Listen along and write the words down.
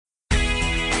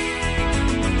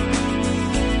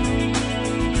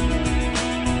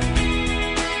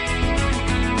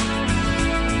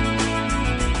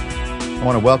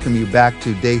want to welcome you back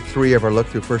to day 3 of our look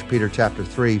through 1 Peter chapter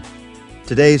 3.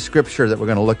 Today's scripture that we're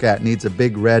going to look at needs a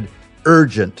big red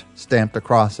urgent stamped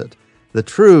across it. The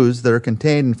truths that are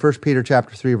contained in 1 Peter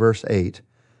chapter 3 verse 8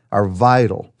 are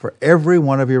vital for every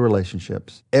one of your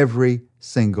relationships every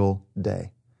single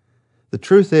day. The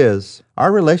truth is,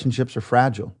 our relationships are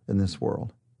fragile in this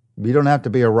world. You don't have to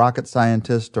be a rocket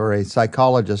scientist or a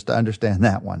psychologist to understand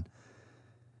that one.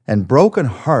 And broken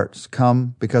hearts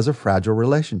come because of fragile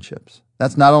relationships.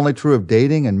 That's not only true of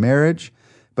dating and marriage,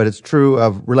 but it's true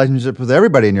of relationships with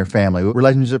everybody in your family,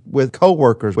 relationships with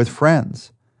coworkers, with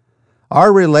friends.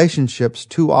 Our relationships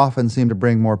too often seem to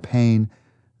bring more pain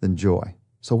than joy.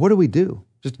 So what do?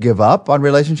 Just give up on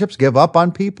relationships? Give up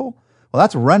on people? Well,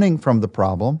 that's running from the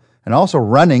problem and also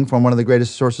running from one of the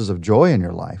greatest sources of joy in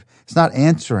your life. It's not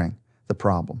answering the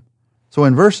problem. So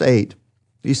in verse 8,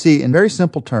 you see in very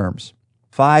simple terms,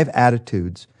 5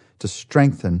 attitudes to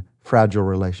strengthen fragile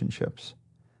relationships.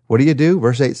 What do?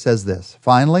 Verse 8 says this,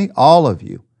 "Finally, all of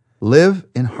you live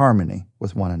in harmony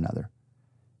with one another.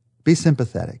 Be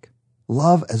sympathetic,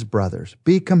 love as brothers,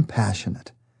 be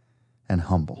compassionate and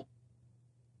humble."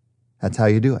 That's how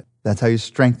you do it. That's how you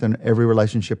strengthen every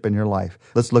relationship in your life.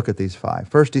 Let's look at these 5.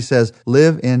 First, he says,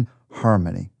 live in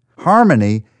harmony.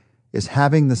 Harmony is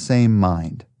having the same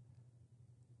mind.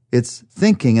 It's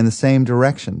thinking in the same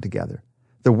direction together.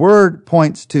 The word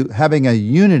points to having a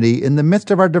unity in the midst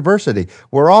of our diversity.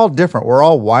 We're all different. We're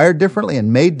all wired differently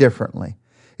and made differently.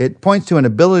 It points to an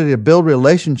ability to build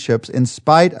relationships in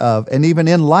spite of and even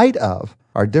in light of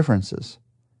our differences.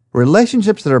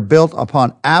 Relationships that are built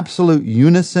upon absolute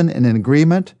unison and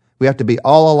agreement, we have to be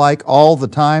all alike all the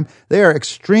time, they are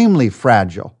extremely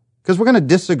fragile because we're going to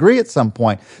disagree at some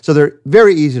point. So they're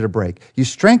very easy to break. You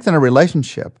strengthen a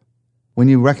relationship when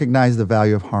you recognize the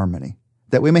value of harmony.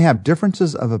 That we may have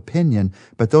differences of opinion,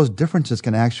 but those differences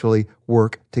can actually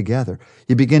work together.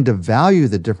 You begin to value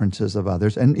the differences of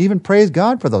others and even praise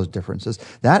God for those differences.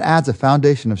 That adds a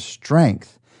foundation of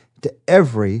strength to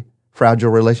every fragile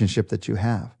relationship that you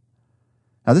have.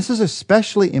 Now, this is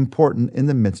especially important in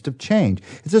the midst of change.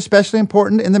 It's especially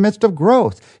important in the midst of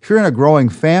growth. If you're in a growing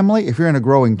family, if you're in a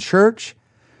growing church,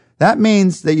 that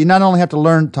means that you not only have to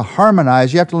learn to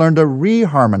harmonize, you have to learn to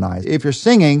reharmonize. If you're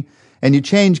singing and you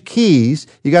change keys,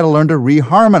 you got to learn to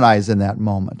reharmonize in that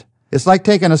moment. It's like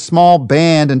taking a small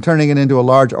band and turning it into a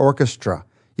large orchestra.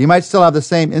 You might still have the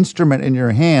same instrument in your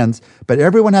hands, but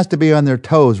everyone has to be on their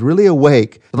toes, really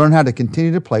awake, to learn how to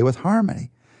continue to play with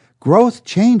harmony. Growth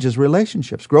changes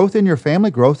relationships. Growth in your family,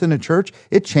 growth in a church,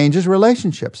 it changes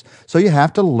relationships. So you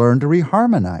have to learn to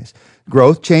reharmonize.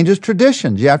 Growth changes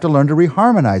traditions. You have to learn to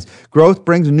reharmonize. Growth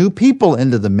brings new people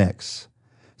into the mix.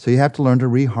 So you have to learn to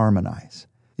reharmonize.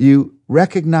 You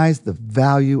recognize the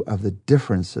value of the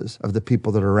differences of the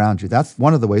people that are around you. That's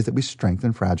one of the ways that we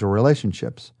strengthen fragile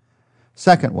relationships.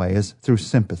 Second way is through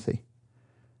sympathy.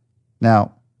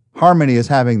 Now, harmony is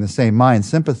having the same mind.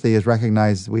 Sympathy is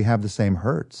recognizing we have the same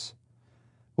hurts.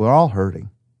 We're all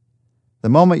hurting. The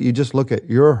moment you just look at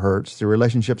your hurts, the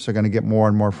relationships are going to get more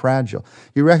and more fragile.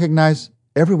 You recognize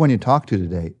everyone you talk to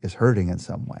today is hurting in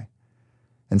some way.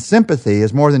 And sympathy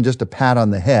is more than just a pat on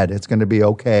the head. It's going to be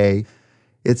okay.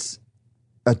 It's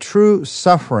a true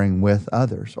suffering with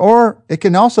others. Or it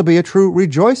can also be a true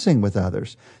rejoicing with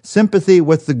others. Sympathy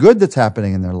with the good that's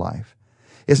happening in their life.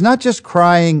 It's not just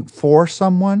crying for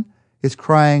someone, it's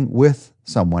crying with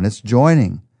someone. It's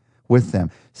joining with them.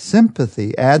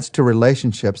 Sympathy adds to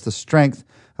relationships the strength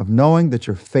of knowing that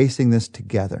you're facing this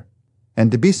together.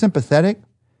 And to be sympathetic,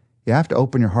 you have to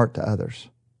open your heart to others.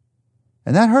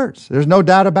 And that hurts. There's no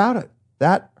doubt about it.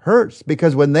 That hurts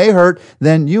because when they hurt,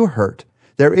 then you hurt.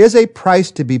 There is a price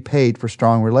to be paid for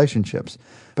strong relationships,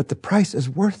 but the price is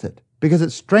worth it because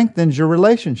it strengthens your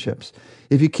relationships.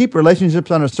 If you keep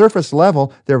relationships on a surface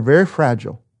level, they're very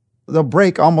fragile. They'll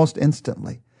break almost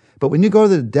instantly. But when you go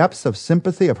to the depths of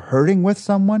sympathy, of hurting with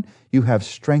someone, you have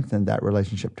strengthened that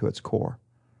relationship to its core.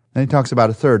 And he talks about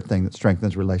a third thing that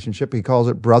strengthens relationship. He calls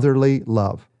it brotherly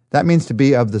love. That means to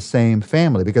be of the same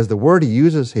family because the word he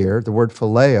uses here, the word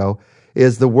phileo,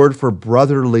 is the word for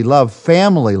brotherly love,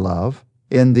 family love,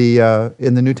 in the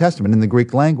New Testament, in the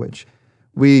Greek language.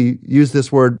 We use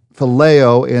this word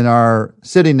phileo in our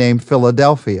city named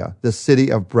Philadelphia, the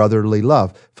city of brotherly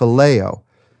love, phileo.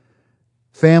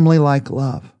 Family-like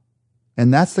love.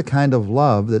 And that's the kind of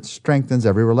love that strengthens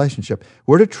every relationship.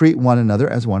 We're to treat one another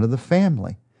as one of the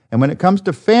family. And when it comes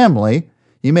to family,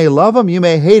 you may love them, you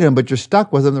may hate them, but you're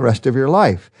stuck with them the rest of your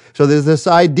life. So there's this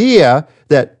idea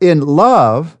that in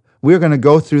love, we're going to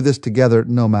go through this together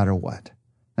no matter what.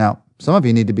 Now, some of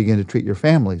you need to begin to treat your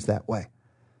families that way.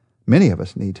 Many of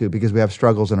us need to because we have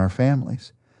struggles in our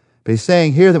families. But he's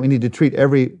saying here that we need to treat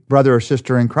every brother or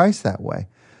sister in Christ that way.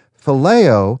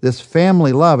 Phileo, this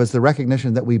family love, is the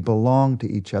recognition that we belong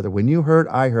to each other. When you hurt,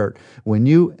 I hurt. When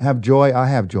you have joy, I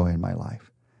have joy in my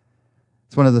life.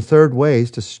 It's one of the third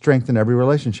ways to strengthen every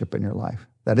relationship in your life.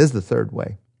 That is the third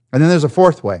way. And then there's a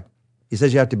fourth way. He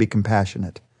says you have to be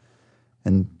compassionate.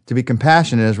 And to be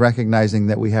compassionate is recognizing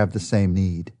that we have the same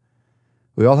need.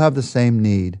 We all have the same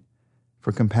need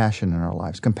for compassion in our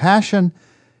lives. Compassion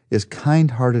is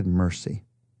kind-hearted mercy.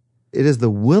 It is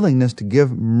the willingness to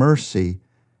give mercy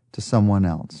to someone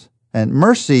else. And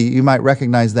mercy, you might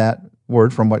recognize that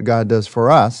word from what God does for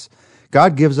us.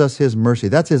 God gives us His mercy.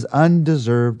 That's His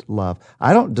undeserved love.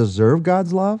 I don't deserve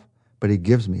God's love, but He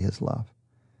gives me His love.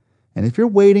 And if you're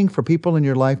waiting for people in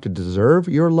your life to deserve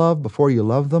your love before you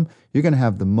love them, you're going to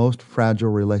have the most fragile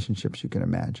relationships you can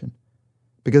imagine.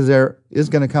 Because there is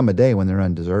going to come a day when they're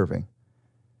undeserving.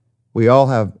 We all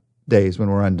have days when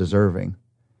we're undeserving.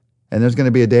 And there's going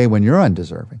to be a day when you're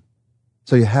undeserving.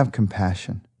 So you have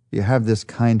compassion. You have this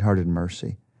kind-hearted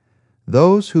mercy.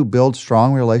 Those who build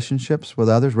strong relationships with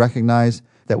others recognize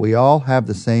that we all have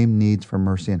the same needs for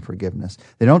mercy and forgiveness.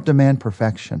 They don't demand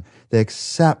perfection. They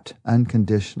accept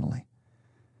unconditionally.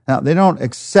 Now, they don't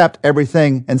accept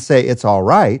everything and say it's all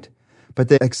right, but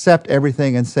they accept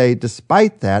everything and say,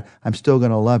 despite that, I'm still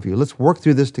going to love you. Let's work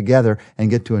through this together and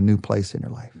get to a new place in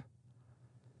your life.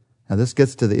 Now, this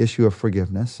gets to the issue of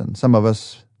forgiveness, and some of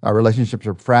us, our relationships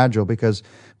are fragile because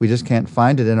we just can't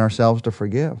find it in ourselves to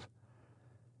forgive.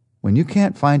 When you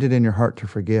can't find it in your heart to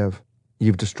forgive,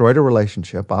 you've destroyed a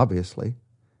relationship, obviously,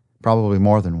 probably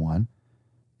more than one.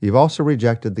 You've also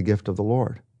rejected the gift of the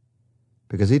Lord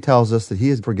because He tells us that He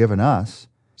has forgiven us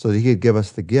so that He could give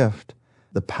us the gift,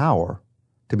 the power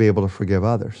to be able to forgive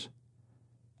others.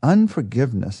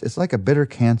 Unforgiveness, it's like a bitter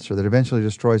cancer that eventually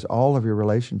destroys all of your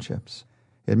relationships.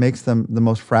 It makes them the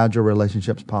most fragile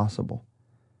relationships possible.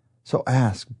 So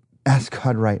ask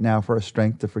God right now for a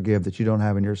strength to forgive that you don't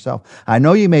have in yourself. I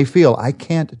know you may feel, I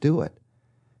can't do it.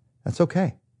 That's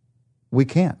okay. We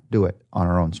can't do it on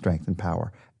our own strength and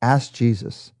power. Ask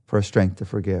Jesus for a strength to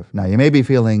forgive. Now, you may be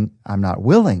feeling, I'm not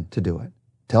willing to do it.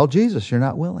 Tell Jesus you're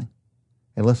not willing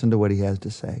and listen to what He has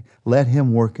to say. Let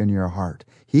Him work in your heart.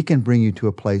 He can bring you to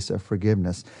a place of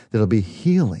forgiveness that'll be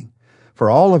healing for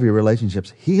all of your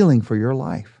relationships, healing for your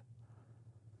life.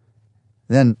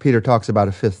 Then Peter talks about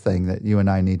a fifth thing that you and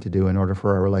I need to do in order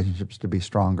for our relationships to be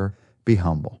stronger. Be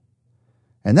humble.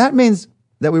 And that means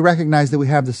that we recognize that we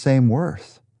have the same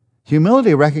worth.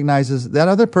 Humility recognizes that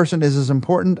other person is as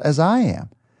important as I am.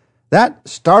 That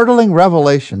startling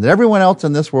revelation that everyone else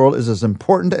in this world is as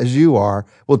important as you are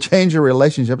will change your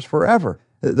relationships forever.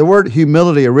 The word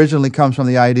humility originally comes from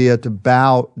the idea to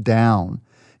bow down.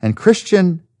 And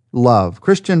Christian love,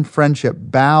 Christian friendship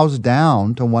bows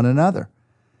down to one another.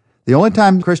 The only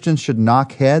time Christians should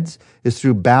knock heads is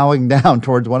through bowing down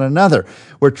towards one another.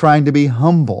 We're trying to be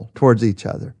humble towards each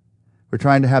other. We're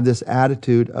trying to have this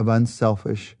attitude of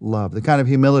unselfish love, the kind of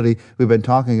humility we've been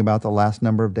talking about the last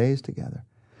number of days together.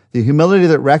 The humility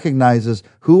that recognizes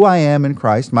who I am in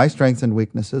Christ, my strengths and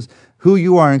weaknesses, who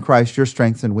you are in Christ, your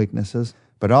strengths and weaknesses,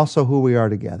 but also who we are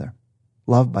together,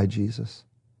 loved by Jesus,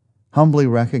 humbly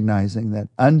recognizing that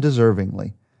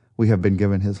undeservingly we have been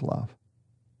given His love.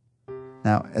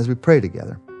 Now, as we pray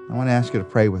together, I want to ask you to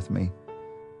pray with me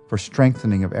for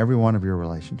strengthening of every one of your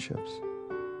relationships.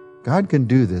 God can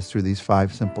do this through these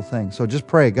 5 simple things. So just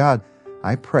pray, God,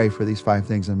 I pray for these 5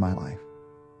 things in my life.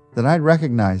 That I'd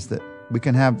recognize that we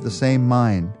can have the same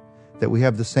mind, that we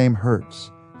have the same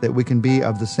hurts, that we can be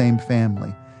of the same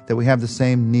family, that we have the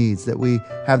same needs, that we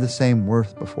have the same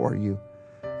worth before you.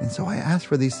 And so I ask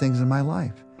for these things in my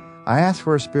life. I ask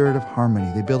for a spirit of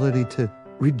harmony, the ability to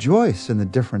rejoice in the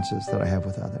differences that I have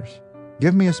with others.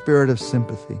 Give me a spirit of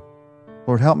sympathy.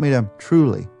 Lord, help me to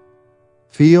truly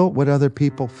feel what other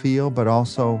people feel, but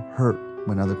also hurt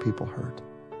when other people hurt.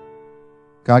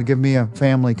 God, give me a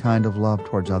family kind of love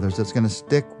towards others that's going to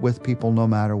stick with people no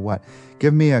matter what.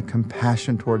 Give me a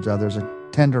compassion towards others, a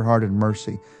tender-hearted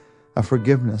mercy, a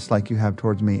forgiveness like you have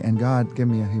towards me. And God, give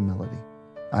me a humility.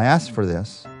 I ask for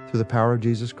this through the power of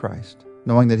Jesus Christ,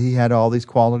 knowing that He had all these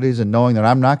qualities and knowing that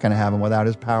I'm not going to have them without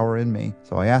His power in me.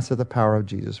 So I ask that the power of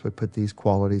Jesus would put these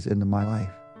qualities into my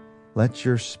life. Let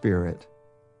your Spirit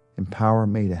empower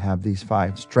me to have these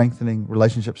 5 strengthening,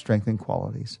 relationship-strengthening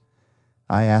qualities.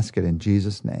 I ask it in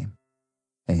Jesus' name.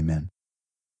 Amen.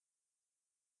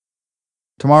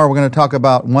 Tomorrow we're going to talk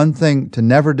about one thing to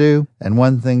never do and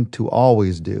one thing to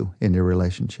always do in your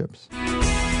relationships.